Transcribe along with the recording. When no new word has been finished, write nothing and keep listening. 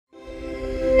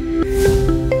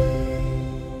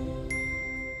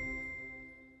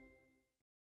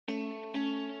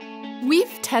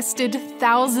tested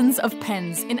thousands of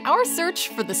pens in our search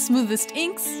for the smoothest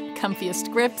inks,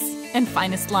 comfiest grips, and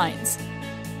finest lines.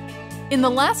 In the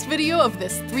last video of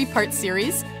this 3-part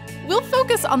series, we'll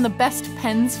focus on the best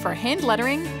pens for hand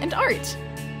lettering and art.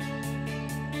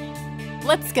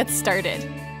 Let's get started.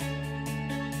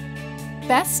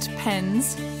 Best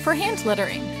pens for hand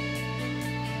lettering.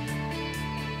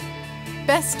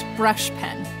 Best brush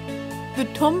pen. The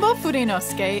Tombow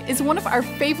Furenosuke is one of our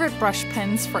favorite brush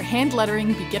pens for hand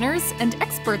lettering beginners and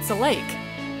experts alike.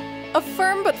 A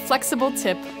firm but flexible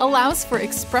tip allows for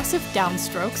expressive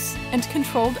downstrokes and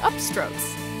controlled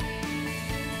upstrokes.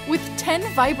 With 10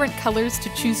 vibrant colors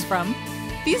to choose from,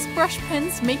 these brush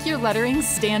pens make your lettering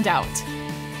stand out.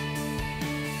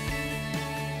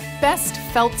 Best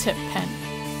felt tip pen.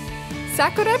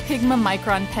 Sakura Pigma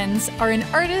Micron pens are an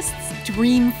artist's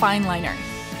dream fineliner.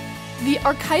 The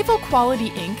archival quality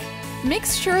ink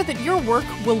makes sure that your work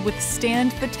will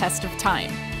withstand the test of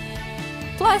time.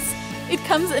 Plus, it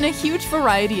comes in a huge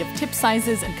variety of tip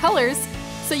sizes and colors,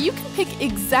 so you can pick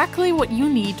exactly what you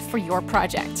need for your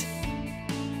project.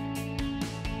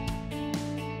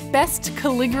 Best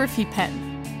calligraphy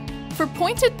pen. For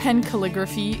pointed pen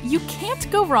calligraphy, you can't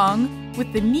go wrong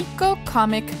with the Nikko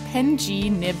Comic Pen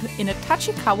G nib in a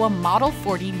Tachikawa Model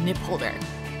 40 nib holder.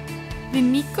 The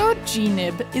Nikko G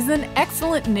nib is an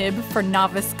excellent nib for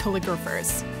novice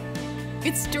calligraphers.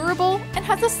 It's durable and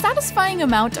has a satisfying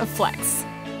amount of flex.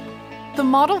 The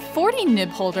Model 40 nib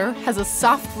holder has a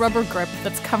soft rubber grip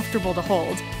that's comfortable to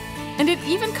hold, and it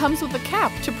even comes with a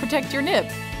cap to protect your nib.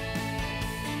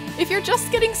 If you're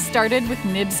just getting started with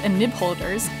nibs and nib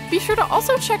holders, be sure to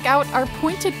also check out our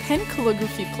pointed pen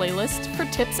calligraphy playlist for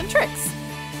tips and tricks.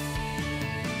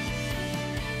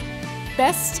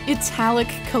 Best italic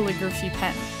calligraphy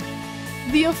pen.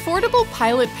 The affordable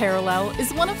Pilot Parallel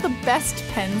is one of the best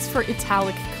pens for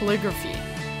italic calligraphy.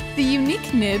 The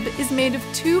unique nib is made of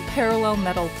 2 parallel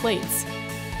metal plates,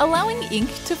 allowing ink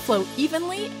to flow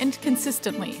evenly and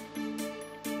consistently.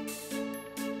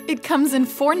 It comes in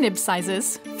 4 nib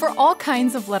sizes for all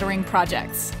kinds of lettering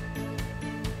projects.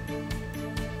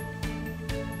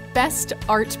 Best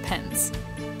art pens.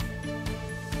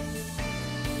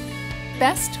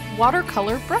 Best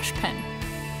watercolor brush pen.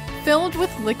 Filled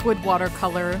with liquid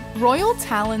watercolor, Royal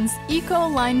Talon's Eco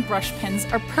Line brush pens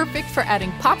are perfect for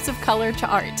adding pops of color to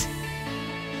art.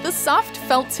 The soft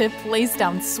felt tip lays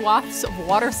down swaths of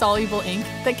water-soluble ink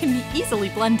that can be easily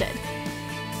blended.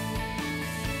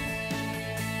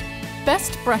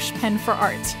 Best brush pen for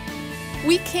art.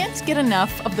 We can't get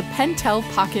enough of the Pentel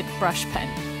Pocket brush pen.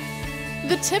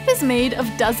 The tip is made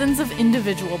of dozens of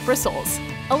individual bristles,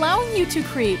 allowing you to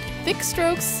create thick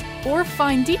strokes or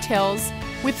fine details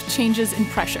with changes in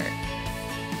pressure.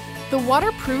 The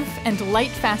waterproof and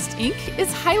light-fast ink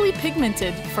is highly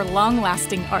pigmented for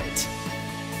long-lasting art.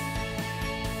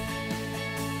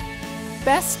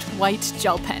 Best white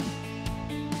gel pen.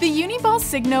 The uni-ball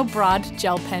Signo Broad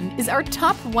gel pen is our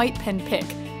top white pen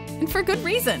pick, and for good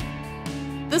reason.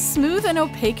 The smooth and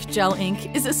opaque gel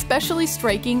ink is especially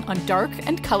striking on dark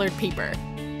and colored paper.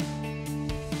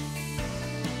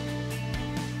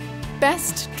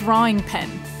 Best drawing pen.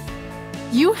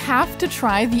 You have to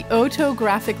try the Oto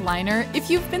graphic liner if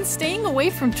you've been staying away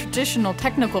from traditional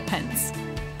technical pens.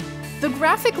 The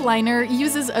graphic liner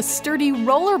uses a sturdy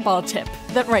rollerball tip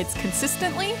that writes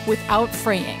consistently without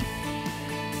fraying.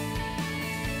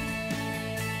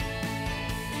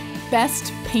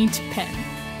 Best paint pen.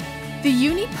 The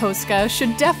Uni Posca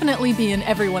should definitely be in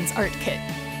everyone's art kit.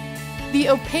 The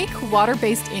opaque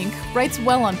water-based ink writes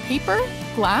well on paper,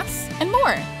 glass, and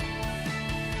more.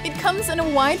 It comes in a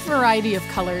wide variety of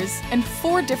colors and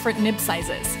 4 different nib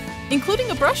sizes,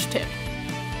 including a brush tip.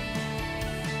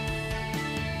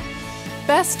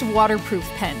 Best waterproof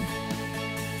pen.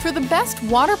 For the best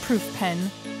waterproof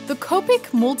pen, the Copic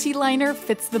Multiliner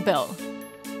fits the bill.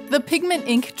 The pigment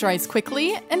ink dries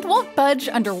quickly and won't budge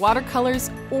under watercolors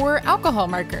or alcohol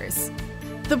markers.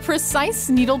 The precise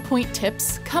needlepoint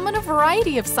tips come in a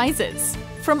variety of sizes,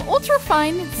 from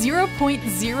ultra-fine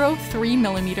 0.03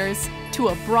 mm to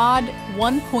a broad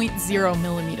 1.0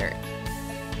 mm.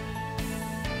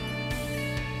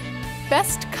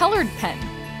 Best colored pen.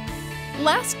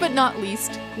 Last but not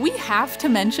least, we have to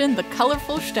mention the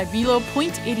colorful Stabilo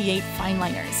 .88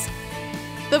 fineliners.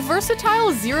 The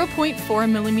versatile 0.4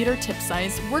 mm tip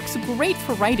size works great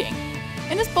for writing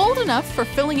and is bold enough for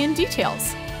filling in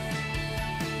details.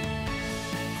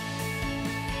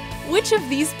 Which of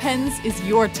these pens is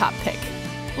your top pick?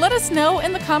 Let us know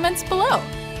in the comments below.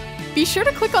 Be sure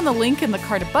to click on the link in the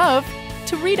card above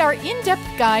to read our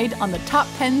in-depth guide on the top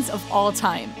pens of all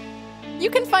time. You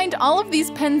can find all of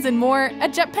these pens and more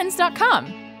at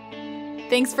JetPens.com.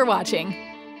 Thanks for watching.